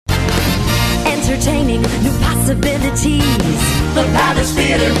dreaming new possibilities. The Palace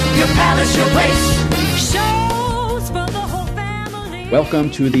Theater, your palace, your place. Shows for the whole family.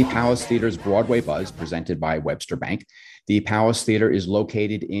 Welcome to the Palace Theater's Broadway Buzz, presented by Webster Bank. The Palace Theater is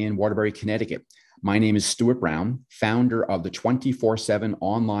located in Waterbury, Connecticut. My name is Stuart Brown, founder of the 24/7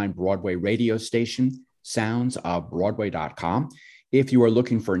 online Broadway radio station, soundsofbroadway.com. If you are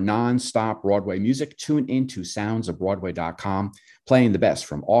looking for nonstop Broadway music, tune into soundsofbroadway.com, playing the best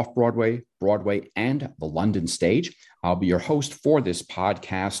from off-Broadway, Broadway, and the London stage. I'll be your host for this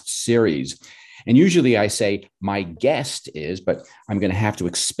podcast series. And usually I say my guest is, but I'm going to have to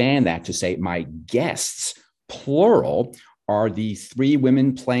expand that to say my guests, plural, are the three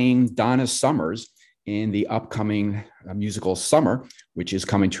women playing Donna Summers in the upcoming musical Summer, which is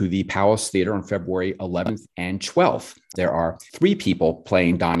coming to the Palace Theater on February 11th and 12th. There are three people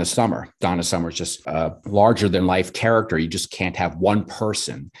playing Donna Summer. Donna Summer is just a larger-than-life character. You just can't have one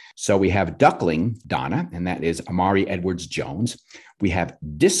person. So we have Duckling Donna, and that is Amari Edwards-Jones. We have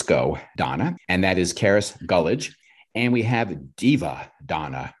Disco Donna, and that is Karis Gullidge. And we have Diva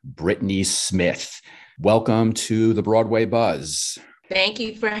Donna, Brittany Smith. Welcome to the Broadway Buzz. Thank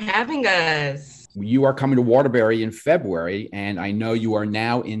you for having us. You are coming to Waterbury in February, and I know you are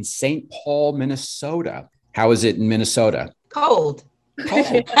now in St. Paul, Minnesota. How is it in Minnesota? Cold.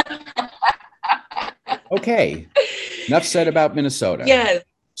 Cold. Okay. Enough said about Minnesota. Yes.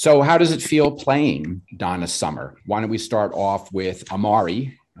 So how does it feel playing Donna Summer? Why don't we start off with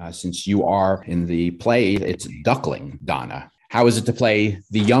Amari, since you are in the play, it's Duckling Donna. How is it to play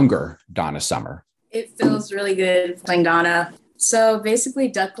the younger Donna Summer? It feels really good playing Donna. So basically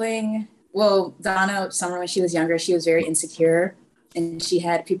Donna Summer, when she was younger, she was very insecure and she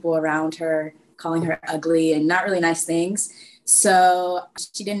had people around her calling her ugly and not really nice things. So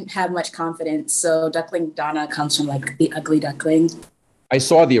she didn't have much confidence. So Duckling Donna comes from like the ugly duckling. I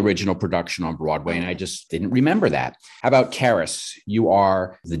saw the original production on Broadway and I just didn't remember that. How about Karis? You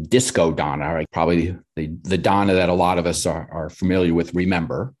are the Disco Donna, right? Probably the Donna that a lot of us are familiar with,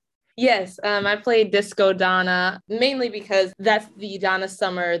 remember. Yes, I played Disco Donna mainly because that's the Donna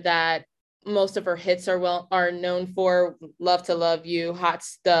Summer that most of her hits are known for. Love to Love You, Hot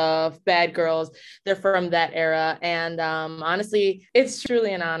Stuff, Bad Girls. They're from that era. And honestly, it's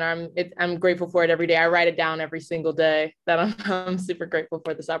truly an honor. I'm grateful for it every day. I write it down every single day that I'm super grateful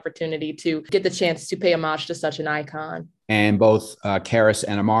for this opportunity to get the chance to pay homage to such an icon. And both Karis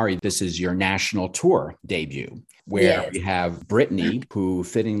and Amari, this is your national tour debut, where we have Brittany, who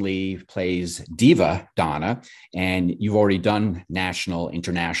fittingly plays Diva Donna, and you've already done national,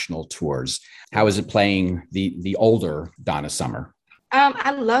 international tours. How is it playing the older Donna Summer?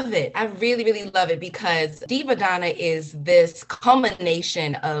 I love it. I really, really love it because Diva Donna is this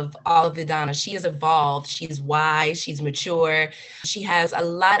culmination of all of the Donna. She has evolved. She's wise. She's mature. She has a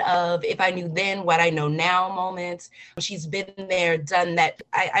lot of if I knew then what I know now moments. She's been there, done that.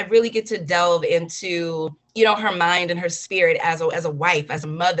 I really get to delve into her mind and her spirit as a wife, as a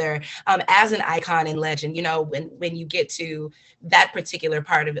mother, as an icon and legend, when you get to that particular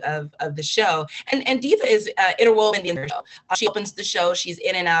part of the show. And Diva is interwoven in the show. She opens the show. She's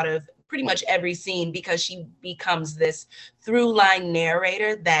in and out of pretty much every scene because she becomes this through line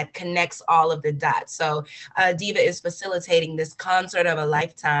narrator that connects all of the dots. So Diva is facilitating this concert of a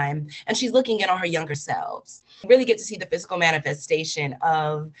lifetime, and she's looking in on her younger selves. You really get to see the physical manifestation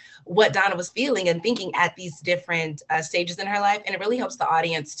of what Donna was feeling and thinking at these different stages in her life. And it really helps the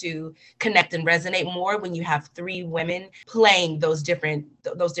audience to connect and resonate more when you have three women playing those different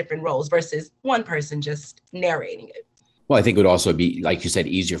roles versus one person just narrating it. Well, I think it would also be, like you said,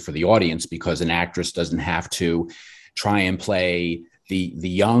 easier for the audience because an actress doesn't have to try and play the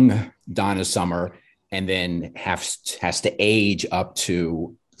young Donna Summer and then has to age up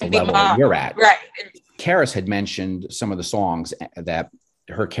to the level that you're at. Right. Karis had mentioned some of the songs that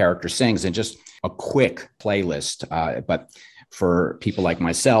her character sings and just a quick playlist. But for people like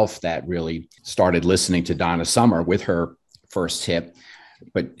myself that really started listening to Donna Summer with her first hit,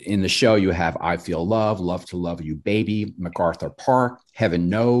 but in the show, you have I Feel Love, Love to Love You, Baby, MacArthur Park, Heaven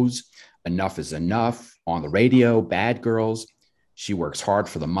Knows, Enough is Enough, On the Radio, Bad Girls, She Works Hard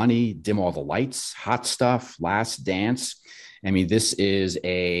for the Money, Dim All the Lights, Hot Stuff, Last Dance. I mean, this is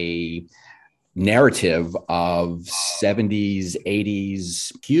a narrative of 70s,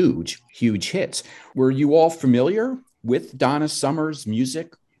 80s, huge hits. Were you all familiar with Donna Summer's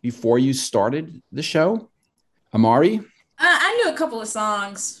music before you started the show? Amari? I knew a couple of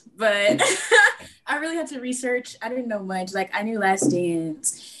songs, but I really had to research. I didn't know much. Like, I knew Last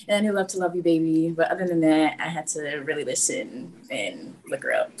Dance and I knew Love to Love You, Baby. But other than that, I had to really listen and look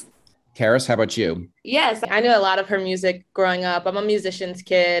her up. Karis, how about you? Yes, I knew a lot of her music growing up. I'm a musician's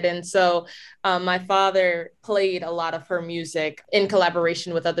kid. And so my father played a lot of her music in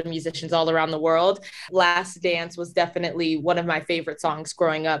collaboration with other musicians all around the world. Last Dance was definitely one of my favorite songs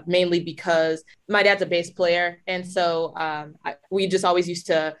growing up, mainly because my dad's a bass player. And so we just always used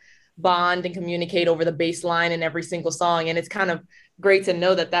to bond and communicate over the bass line in every single song. And it's kind of great to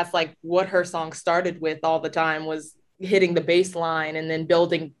know that that's like what her song started with all the time, was hitting the bass line and then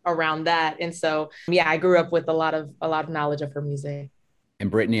building around that. And so, yeah, I grew up with a lot of knowledge of her music.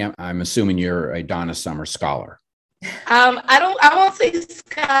 And Brittany, I'm assuming you're a Donna Summer scholar. I won't say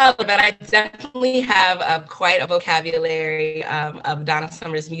scholar, but I definitely have quite a vocabulary of Donna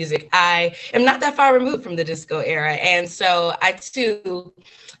Summer's music. I am not that far removed from the disco era. And so I too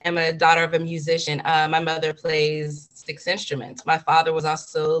am a daughter of a musician. My mother plays 6 instruments. My father was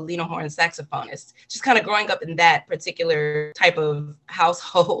also Lena Horne saxophonist. Just kind of growing up in that particular type of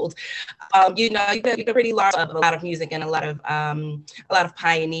household, you get a pretty large of a lot of music and a lot of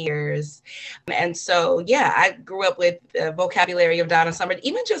pioneers. And so, yeah, I grew up with the vocabulary of Donna Summer,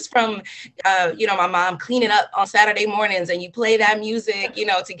 even just from, my mom cleaning up on Saturday mornings, and you play that music,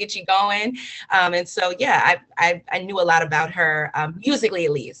 to get you going. And so, yeah, I knew a lot about her, musically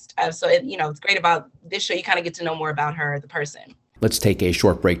at least. It's great about this show. You kind of get to know more about her, the person. Let's take a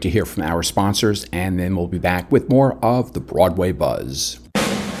short break to hear from our sponsors, and then we'll be back with more of the Broadway Buzz.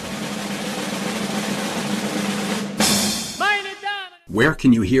 Where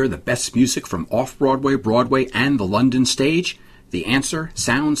can you hear the best music from Off-Broadway, Broadway, and the London stage? The answer,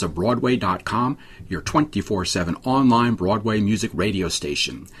 soundsofbroadway.com, your 24/7 online Broadway music radio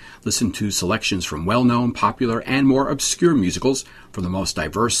station. Listen to selections from well-known, popular, and more obscure musicals from the most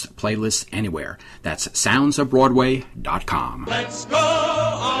diverse playlists anywhere. That's soundsofbroadway.com. Let's go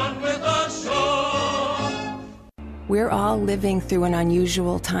on with the show. We're all living through an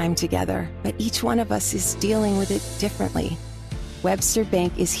unusual time together, but each one of us is dealing with it differently. Webster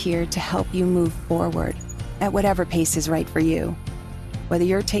Bank is here to help you move forward at whatever pace is right for you. Whether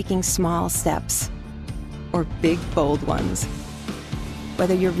you're taking small steps or big, bold ones.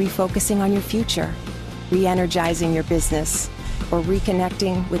 Whether you're refocusing on your future, re-energizing your business, or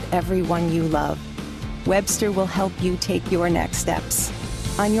reconnecting with everyone you love, Webster will help you take your next steps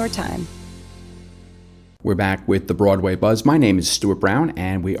on your time. We're back with the Broadway Buzz. My name is Stuart Brown,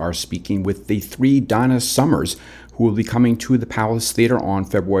 and we are speaking with the 3 Donna Summers, who will be coming to the Palace Theater on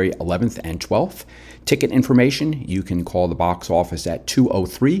February 11th and 12th. Ticket information, you can call the box office at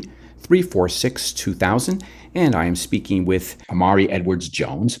 203-346-2000. And I am speaking with Amari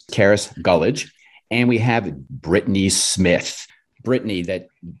Edwards-Jones, Karis Gullidge, and we have Brittany Smith. Brittany,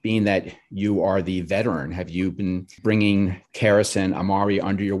 being that you are the veteran, have you been bringing Karis and Amari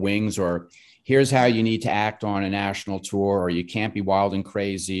under your wings, or here's how you need to act on a national tour, or you can't be wild and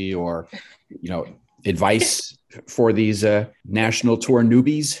crazy, or, advice for these national tour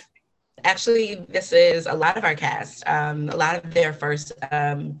newbies? Actually, this is a lot of our cast, a lot of their first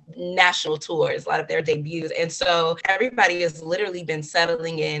national tours, a lot of their debuts. And so everybody has literally been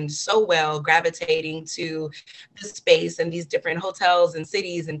settling in so well, gravitating to the space and these different hotels and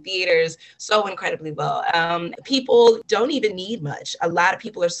cities and theaters so incredibly well. People don't even need much. A lot of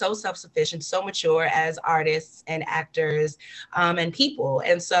people are so self-sufficient, so mature as artists and actors and people.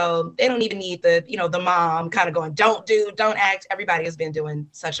 And so they don't even need the mom kind of going, don't act. Everybody has been doing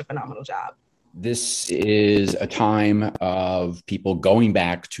such a phenomenal job. This is a time of people going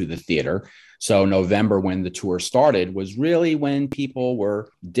back to the theater. So November, when the tour started, was really when people were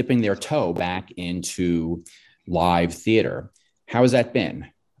dipping their toe back into live theater. How has that been,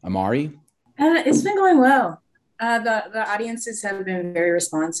 Amari? It's been going well. The audiences have been very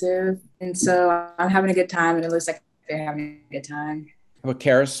responsive, and so I'm having a good time, and it looks like they're having a good time. How about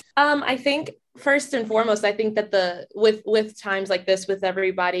Karis? I think first and foremost, I think that with times like this, with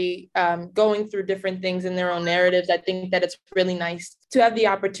everybody going through different things in their own narratives, I think that it's really nice to have the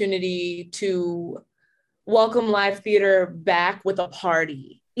opportunity to welcome live theater back with a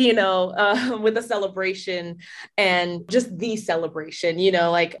party, with a celebration, and just the celebration,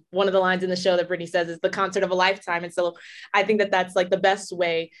 like one of the lines in the show that Brittany says is the concert of a lifetime. And so I think that that's like the best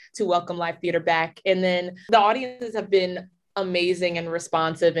way to welcome live theater back. And then the audiences have been amazing and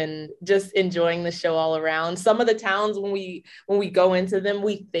responsive and just enjoying the show all around. Some of the towns, when we go into them,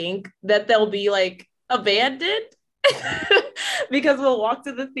 we think that they'll be like abandoned because we'll walk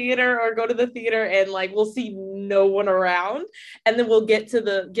to the theater or go to the theater and like we'll see no one around, and then we'll get to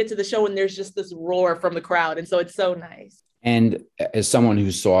the show and there's just this roar from the crowd, and so it's so nice. And as someone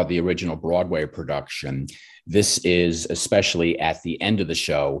who saw the original Broadway production, this is, especially at the end of the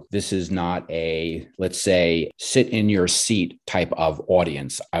show, this is not a, let's say, sit in your seat type of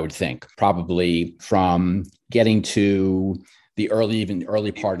audience, I would think. Probably from getting to the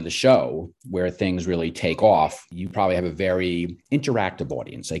early part of the show where things really take off, you probably have a very interactive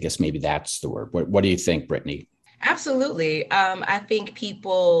audience. I guess maybe that's the word. What do you think, Brittany? Absolutely. I think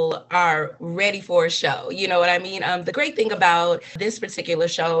people are ready for a show. You know what I mean? The great thing about this particular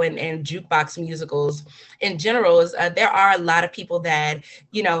show and jukebox musicals in general is there are a lot of people that,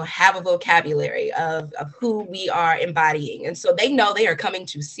 you know, have a vocabulary of who we are embodying. And so they know they are coming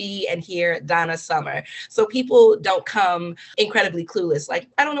to see and hear Donna Summer. So people don't come incredibly clueless, like,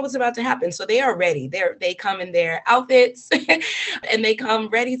 I don't know what's about to happen. So they are ready. They come in their outfits and they come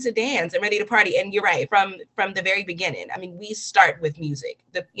ready to dance and ready to party. And you're right, from the very beginning. I mean, we start with music.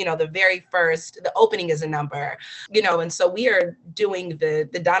 The very first, the opening is a number, you know, and so we are doing the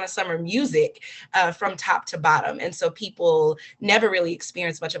Donna Summer music from top to bottom. And so people never really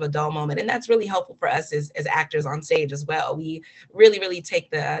experience much of a dull moment. And that's really helpful for us as actors on stage as well. We really, really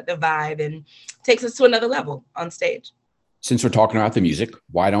take the vibe and takes us to another level on stage. Since we're talking about the music,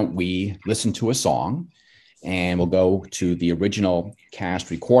 why don't we listen to a song? And we'll go to the original cast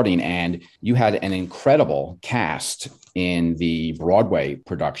recording. And you had an incredible cast in the Broadway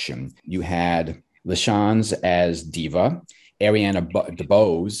production. You had LaChanze as Diva, Ariana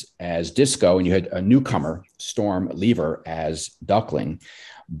DeBose as Disco, and you had a newcomer, Storm Lever, as Duckling.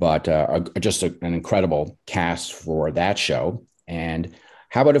 But just an incredible cast for that show. And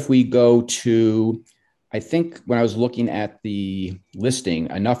how about if we go to, I think when I was looking at the listing,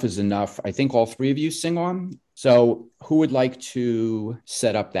 Enough is Enough, I think all three of you sing on. So who would like to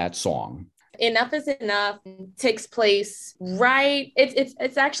set up that song? Enough is Enough takes place right.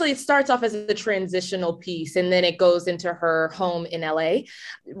 It's actually, it starts off as a transitional piece and then it goes into her home in LA.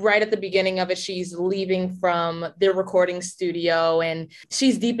 Right at the beginning of it, she's leaving from the recording studio and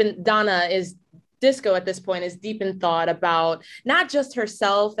Donna is Disco at this point is deep in thought about not just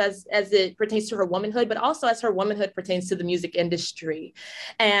herself as it pertains to her womanhood, but also as her womanhood pertains to the music industry.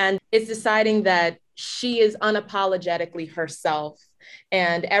 And it's deciding that she is unapologetically herself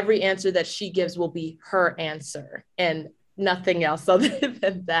and every answer that she gives will be her answer and nothing else other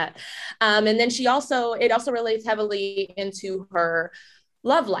than that. And then it also relates heavily into her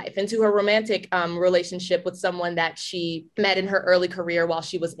love life, into her romantic relationship with someone that she met in her early career while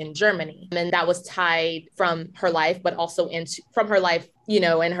she was in Germany. And that was tied from her life, but also from her life, you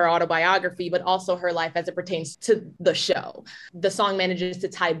know, in her autobiography, but also her life as it pertains to the show. The song manages to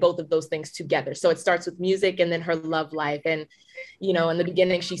tie both of those things together. So it starts with music and then her love life. And, you know, in the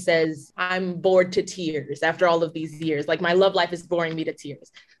beginning, she says, I'm bored to tears after all of these years. Like, my love life is boring me to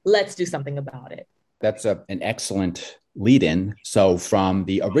tears. Let's do something about it. That's an excellent lead in. So from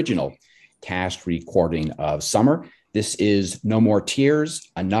the original cast recording of Summer, this is No More Tears,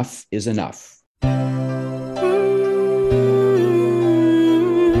 Enough is Enough.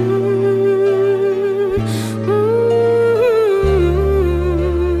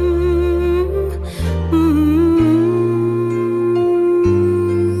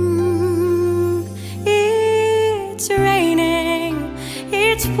 It's raining,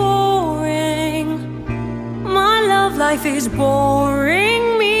 it's pouring. My love life is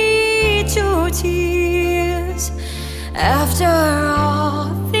boring me to tears. After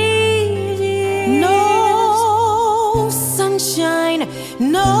all these years, no sunshine,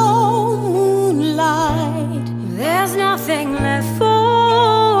 no moonlight. There's nothing left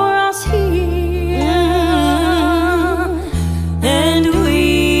for us here, and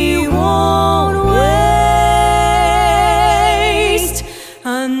we won't waste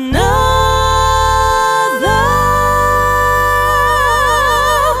another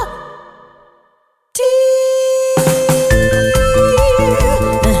tear.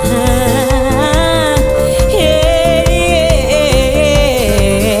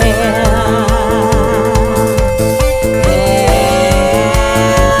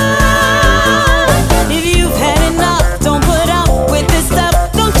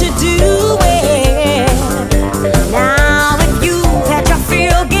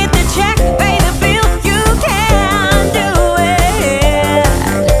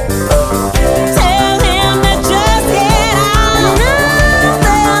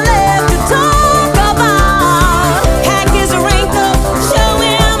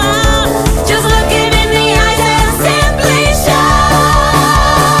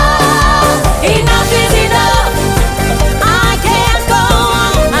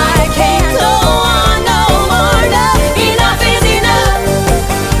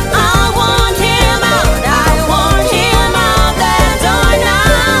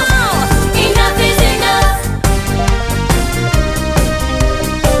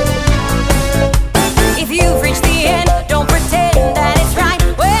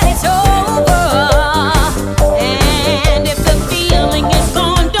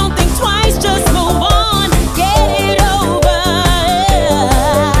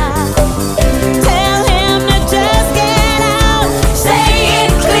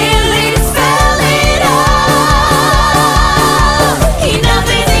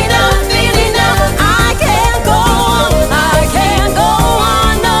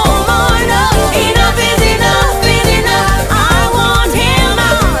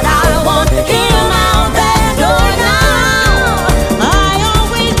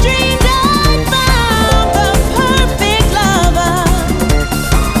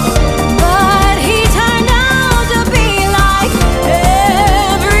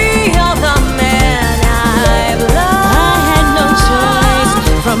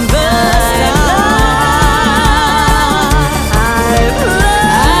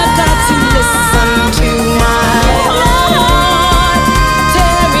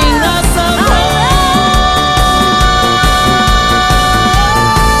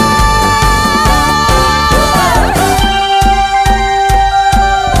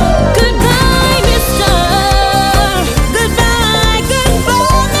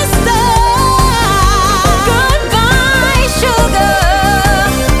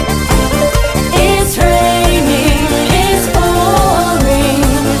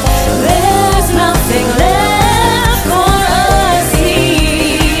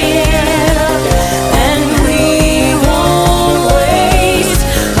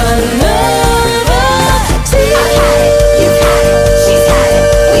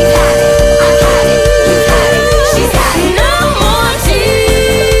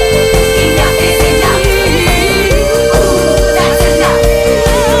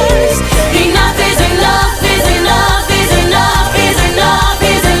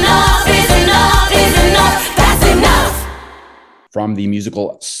 from the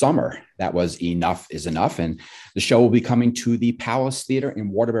musical Summer. That was Enough is Enough. And the show will be coming to the Palace Theater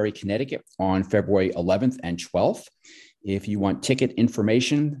in Waterbury, Connecticut on February 11th and 12th. If you want ticket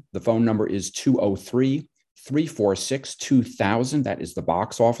information, the phone number is 203-346-2000. That is the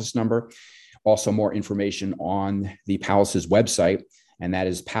box office number. Also, more information on the Palace's website, and that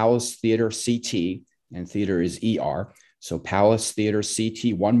is Palace Theater CT, and theater is ER. So Palace Theater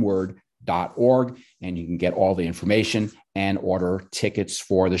CT, one word, .org, and you can get all the information and order tickets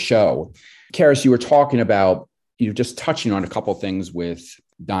for the show. Karis, you were talking about, just touching on a couple of things with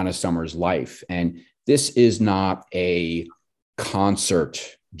Donna Summer's life, and this is not a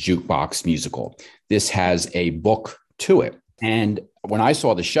concert jukebox musical. This has a book to it. And when I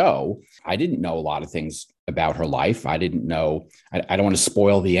saw the show, I didn't know a lot of things about her life. I didn't know, I don't want to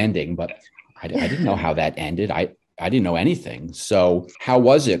spoil the ending, but I didn't know how that ended. I didn't know anything. So how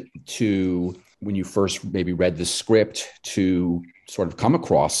was it to, when you first maybe read the script, to sort of come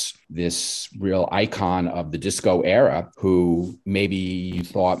across this real icon of the disco era who maybe you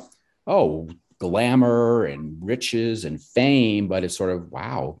thought, oh, glamour and riches and fame, but it's sort of,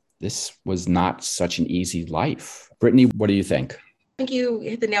 wow, this was not such an easy life. Brittany, what do you think? I think you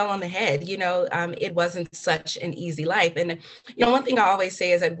hit the nail on the head. It wasn't such an easy life. And, one thing I always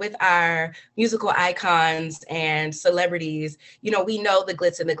say is that with our musical icons and celebrities, we know the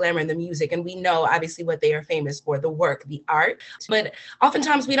glitz and the glamour and the music, and we know obviously what they are famous for, the work, the art. But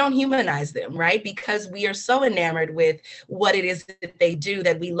oftentimes we don't humanize them, right? Because we are so enamored with what it is that they do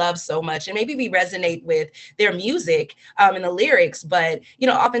that we love so much. And maybe we resonate with their music and the lyrics, but,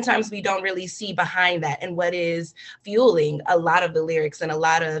 oftentimes we don't really see behind that and what is fueling a lot of the lyrics and a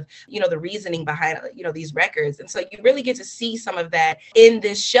lot of, the reasoning behind, these records. And so you really get to see some of that in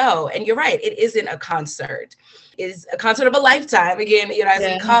this show. And you're right, it isn't a concert. It's a concert of a lifetime, again, as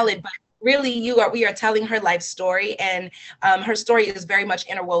we call it, but really we are telling her life story, and her story is very much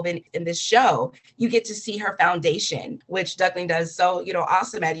interwoven in this show. You get to see her foundation, which Duckling does so,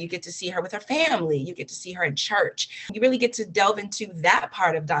 awesome at. You get to see her with her family. You get to see her in church. You really get to delve into that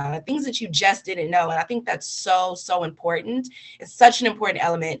part of Donna, things that you just didn't know. And I think that's so, so important. It's such an important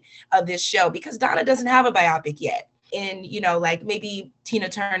element of this show because Donna doesn't have a biopic yet. And, like maybe Tina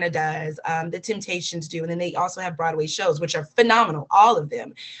Turner does, the Temptations do. And then they also have Broadway shows, which are phenomenal, all of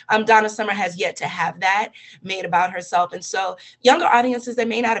them. Donna Summer has yet to have that made about herself. And so younger audiences that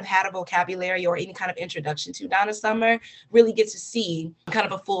may not have had a vocabulary or any kind of introduction to Donna Summer really get to see kind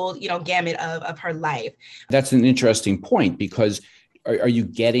of a full, gamut of her life. That's an interesting point, because are you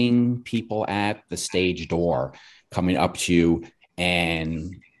getting people at the stage door coming up to you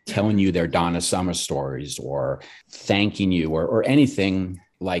and telling you their Donna Summer stories or thanking you or anything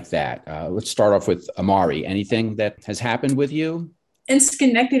like that? Let's start off with Amari. Anything that has happened with you? In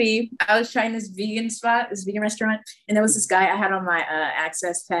Schenectady, I was trying this vegan restaurant, and there was this guy I had on my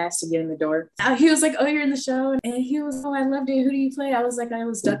access pass to get in the door. He was like, "Oh, you're in the show," and he was, "Oh, I loved it. Who do you play?" I was like, "I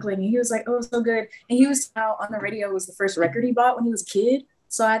was Duckling," and he was like, "Oh, so good." And he was out on the radio. Was the first record he bought when he was a kid.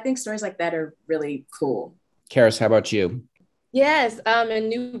 So I think stories like that are really cool. Karis, how about you? Yes, in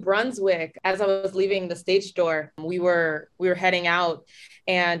New Brunswick, as I was leaving the stage door, we were heading out,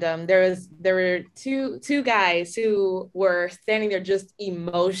 and there were two guys who were standing there just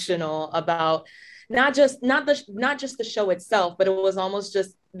emotional about not just the show itself, but it was almost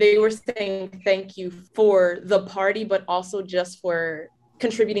just they were saying thank you for the party, but also just for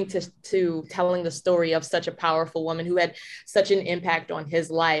contributing to telling the story of such a powerful woman who had such an impact on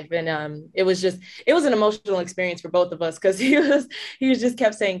his life. And it was an emotional experience for both of us, because he just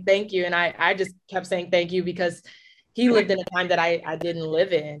kept saying thank you. And I just kept saying thank you because he lived in a time that I didn't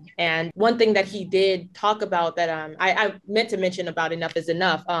live in. And one thing that he did talk about that I meant to mention about Enough is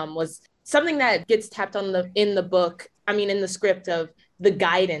Enough was something that gets tapped on in the script of the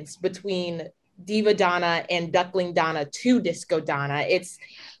guidance between Diva Donna and Duckling Donna to Disco Donna. It's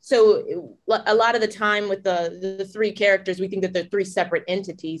so a lot of the time with the three characters, we think that they're three separate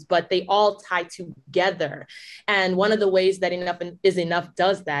entities, but they all tie together. And one of the ways that Enough is Enough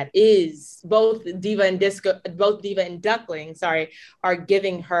does that is both Diva and Duckling, are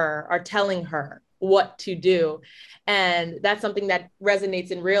telling her what to do. And that's something that resonates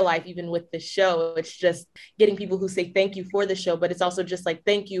in real life, even with the show. It's just getting people who say thank you for the show, but it's also just like,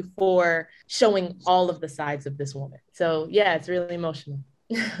 thank you for showing all of the sides of this woman. So yeah, it's really emotional.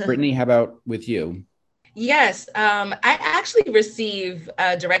 Brittany, how about with you? Yes, I actually receive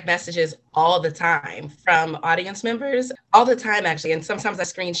direct messages all the time from audience members, all the time, actually. And sometimes I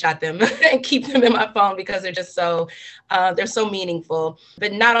screenshot them and keep them in my phone because they're just they're so meaningful.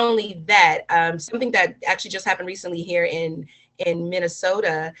 But not only that, something that actually just happened recently here in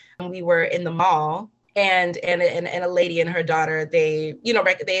Minnesota, we were in the mall and a lady and her daughter, they,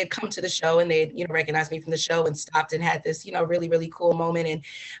 they had come to the show and they, recognized me from the show and stopped and had this, really, really cool moment.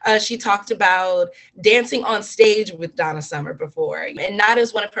 And she talked about dancing on stage with Donna Summer before, and not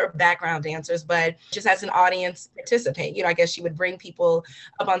as one of her background dancers, but just as an audience participant. I guess she would bring people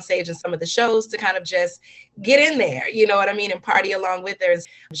up on stage in some of the shows to kind of just get in there, you know what I mean, and party along with her.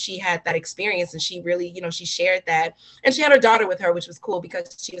 She had that experience and she really, she shared that. And she had her daughter with her, which was cool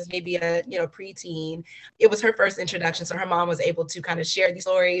because she was maybe a, preteen. It was her first introduction. So her mom was able to kind of share these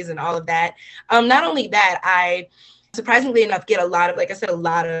stories and all of that. Not only that, I surprisingly enough get a lot of, like I said, a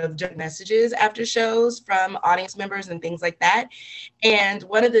lot of direct messages after shows from audience members and things like that. And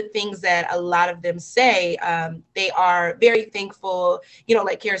one of the things that a lot of them say, they are very thankful,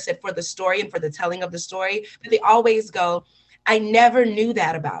 like Kara said, for the story and for the telling of the story, but they always go, I never knew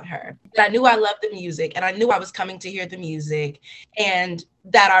that about her. I knew I loved the music and I knew I was coming to hear the music, and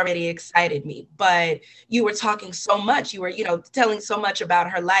that already excited me. But you were talking so much, you were, telling so much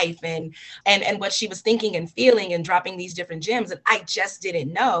about her life and what she was thinking and feeling and dropping these different gems. And I just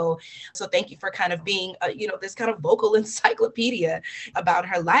didn't know. So thank you for kind of being, this kind of vocal encyclopedia about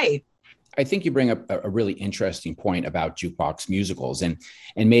her life. I think you bring up a really interesting point about jukebox musicals, and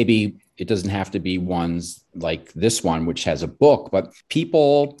maybe it doesn't have to be ones like this one, which has a book, but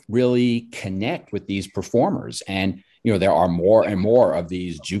people really connect with these performers. And, there are more and more of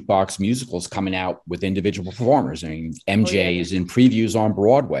these jukebox musicals coming out with individual performers. I mean, MJ is in previews on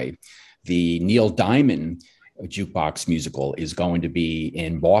Broadway. The Neil Diamond jukebox musical is going to be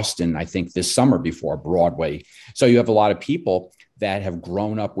in Boston, I think, this summer before Broadway. So you have a lot of people that have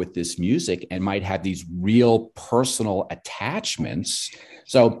grown up with this music and might have these real personal attachments.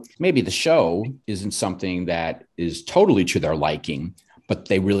 So maybe the show isn't something that is totally to their liking, but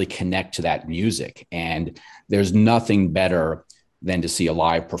they really connect to that music. And there's nothing better than to see a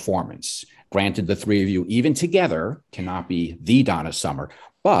live performance. Granted, the three of you, even together, cannot be the Donna Summer,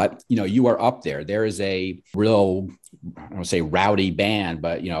 but, you are up there. There is a real, I don't want to say rowdy band,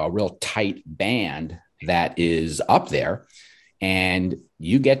 but, a real tight band that is up there. And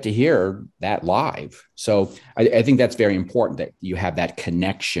you get to hear that live. So I think that's very important, that you have that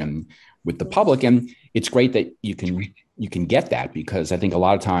connection with the public. And it's great that you can get that, because I think a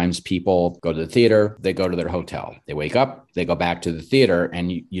lot of times people go to the theater, they go to their hotel, they wake up, they go back to the theater,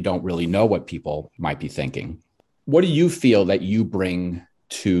 and you don't really know what people might be thinking. What do you feel that you bring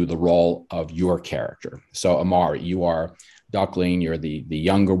to the role of your character? So Amari, you are Duckling, you're the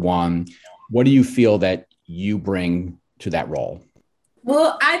younger one. What do you feel that you bring to that role?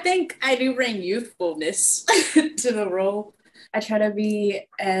 Well, I think I do bring youthfulness to the role. I try to be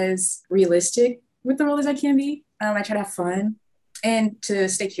as realistic with the role as I can be. I try to have fun and to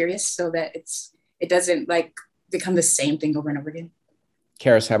stay curious so that it doesn't like become the same thing over and over again.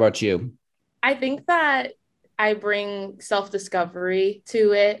 Karis, how about you? I think that I bring self-discovery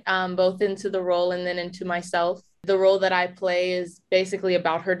to it, both into the role and then into myself. The role that I play is basically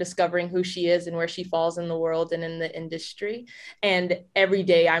about her discovering who she is and where she falls in the world and in the industry. And every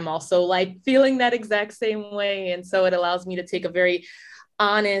day I'm also like feeling that exact same way. And so it allows me to take a very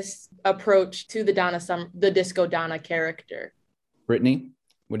honest approach to the Disco Donna character. Brittany,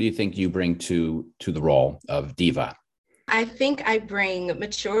 what do you think you bring to the role of Diva? I think I bring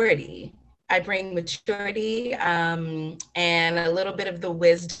maturity. And a little bit of the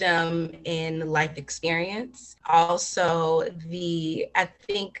wisdom in life experience. Also, I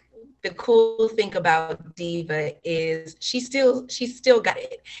think the cool thing about Diva is she's still got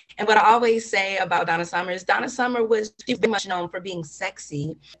it. And what I always say about Donna Summer is Donna Summer was very much known for being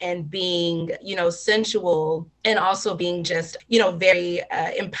sexy and being, sensual, and also being just, very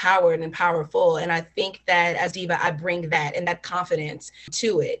empowered and powerful. And I think that as Diva, I bring that and that confidence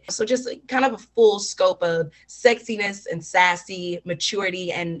to it. So just kind of a full scope of sexiness and sassy,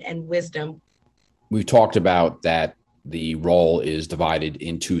 maturity and wisdom. We've talked about that the role is divided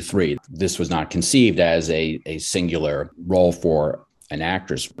into three. This was not conceived as a singular role for an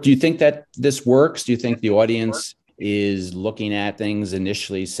actress. Do you think that this works? Do you think the audience is looking at things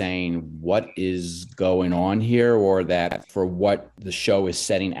initially saying, what is going on here? Or that for what the show is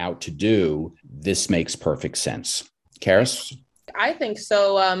setting out to do, this makes perfect sense? Karis? I think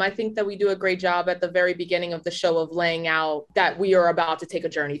so. I think that we do a great job at the very beginning of the show of laying out that we are about to take a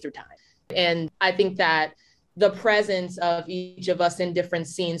journey through time. And I think that the presence of each of us in different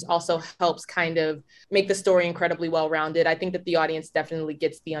scenes also helps kind of make the story incredibly well-rounded. I think that the audience definitely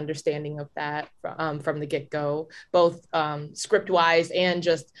gets the understanding of that from the get-go, both script-wise and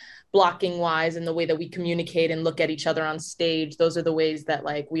just blocking-wise, and the way that we communicate and look at each other on stage. Those are the ways that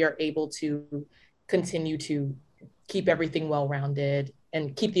we are able to continue to keep everything well-rounded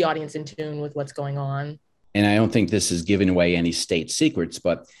and keep the audience in tune with what's going on. And I don't think this is giving away any state secrets,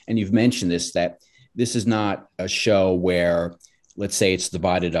 and you've mentioned this, that this is not a show where, let's say, it's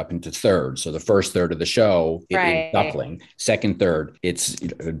divided up into thirds. So the first third of the show is Duckling. Second third, it's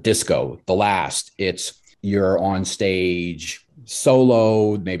disco. The last, it's you're on stage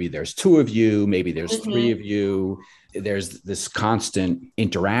solo. Maybe there's two of you. Maybe there's three of you. There's this constant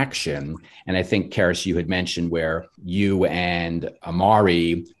interaction. And I think, Karis, you had mentioned where you and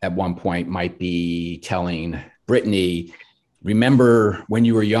Amari at one point might be telling Brittany, remember when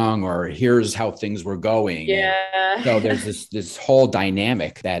you were young, or here's how things were going. Yeah. So there's this whole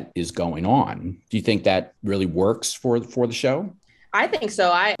dynamic that is going on. Do you think that really works for the show? I think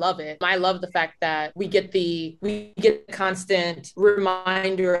so. I love it. I love the fact that we get the constant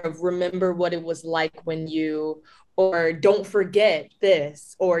reminder of remember what it was like when you, or don't forget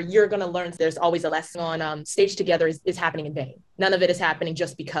this, or you're going to learn. There's always a lesson on Stage Together is happening in vain. None of it is happening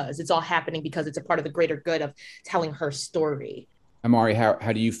just because. It's all happening because it's a part of the greater good of telling her story. Amari,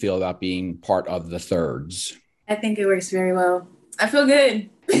 how do you feel about being part of the thirds? I think it works very well. I feel good.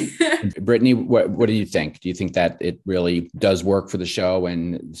 Brittany, what do you think? Do you think that it really does work for the show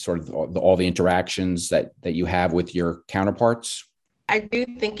and sort of all the interactions that you have with your counterparts? I do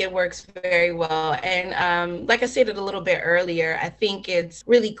think it works very well. And like I said it a little bit earlier, I think it's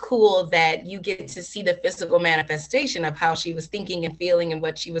really cool that you get to see the physical manifestation of how she was thinking and feeling and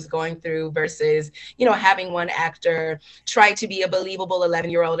what she was going through versus, having one actor try to be a believable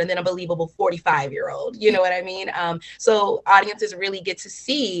 11-year-old and then a believable 45-year-old. You know what I mean? So audiences really get to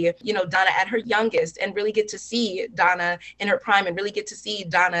see, Donna at her youngest, and really get to see Donna in her prime, and really get to see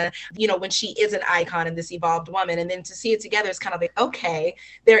Donna, when she is an icon and this evolved woman. And then to see it together is kind of like, okay,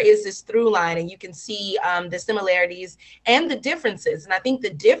 there is this through line, and you can see the similarities and the differences. And I think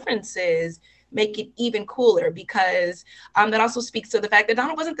the differences make it even cooler because that also speaks to the fact that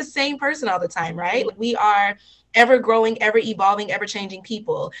Donna wasn't the same person all the time, right? We are ever growing, ever evolving, ever changing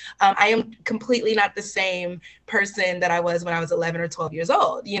people. I am completely not the same person that I was when I was 11 or 12 years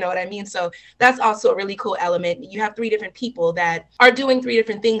old. You know what I mean? So that's also a really cool element. You have three different people that are doing three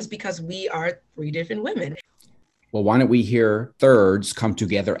different things because we are three different women. Well, why don't we hear thirds come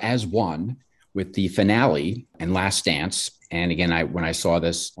together as one with the finale and Last Dance. And again, when I saw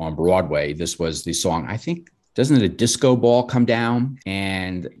this on Broadway, this was the song, I think, doesn't a disco ball come down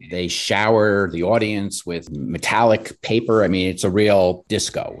and they shower the audience with metallic paper? I mean, it's a real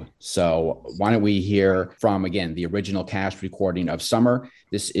disco. So why don't we hear from, again, the original cast recording of Summer.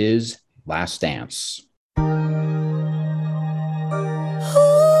 This is Last Dance.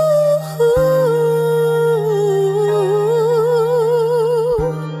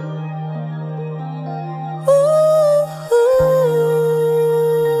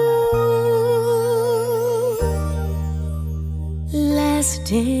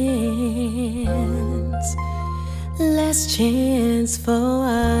 Dance, last chance for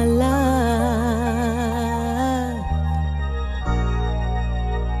our love.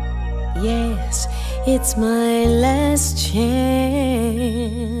 Yes, it's my last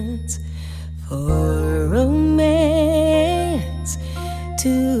chance for romance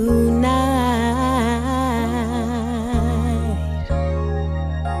tonight.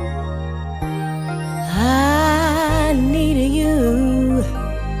 I need you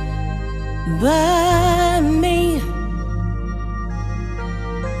by me,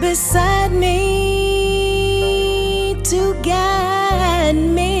 beside me, to guide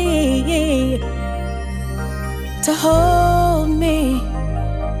me, to hold me,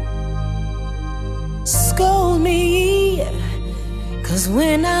 scold me, 'cause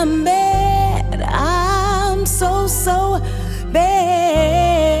when I'm bad, I'm so bad.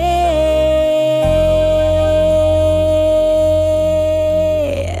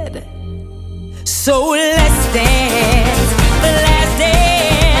 So let's dance, the last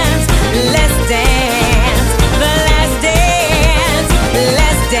dance, let's dance, the last dance,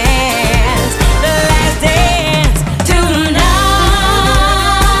 let's dance, the last dance tonight.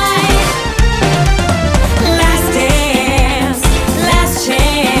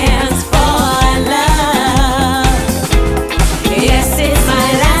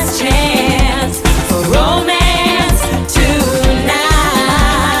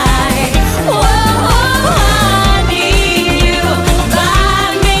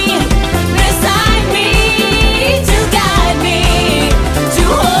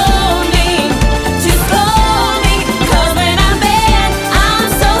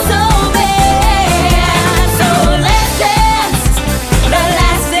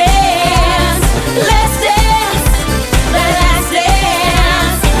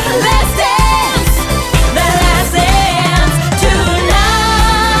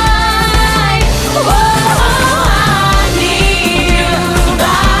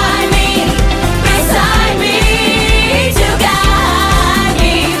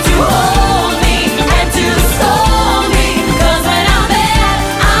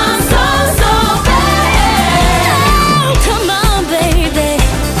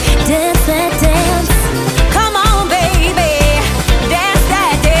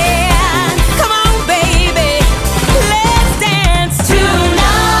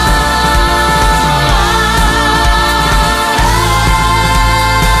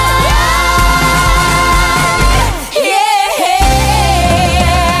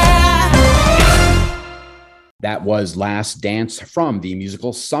 That was Last Dance from the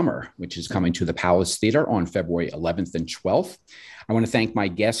musical Summer, which is coming to the Palace Theater on February 11th and 12th. I want to thank my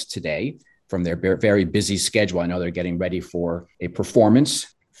guests today from their very busy schedule. I know they're getting ready for a performance.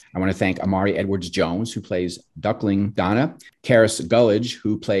 I want to thank Amari Edwards-Jones, who plays Duckling Donna, Karis Gullidge,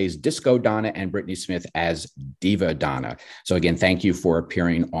 who plays Disco Donna, and Brittany Smith as Diva Donna. So again, thank you for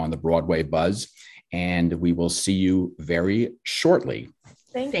appearing on the Broadway Buzz, and we will see you very shortly.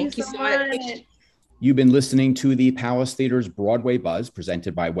 Thank you so much. You've been listening to the Palace Theater's Broadway Buzz,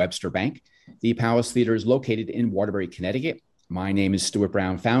 presented by Webster Bank. The Palace Theater is located in Waterbury, Connecticut. My name is Stuart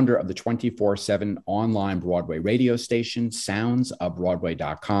Brown, founder of the 24/7 online Broadway radio station,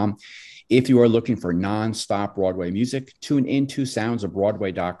 soundsofbroadway.com. If you are looking for nonstop Broadway music, tune into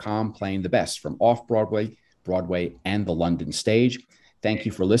soundsofbroadway.com, playing the best from off-Broadway, Broadway, and the London stage. Thank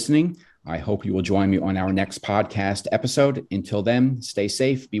you for listening. I hope you will join me on our next podcast episode. Until then, stay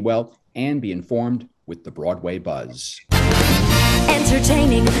safe, be well, and be informed with the Broadway Buzz.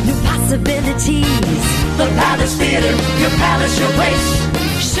 Entertaining new possibilities. The Palace Theater, your palace, your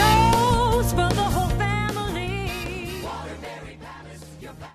place. Show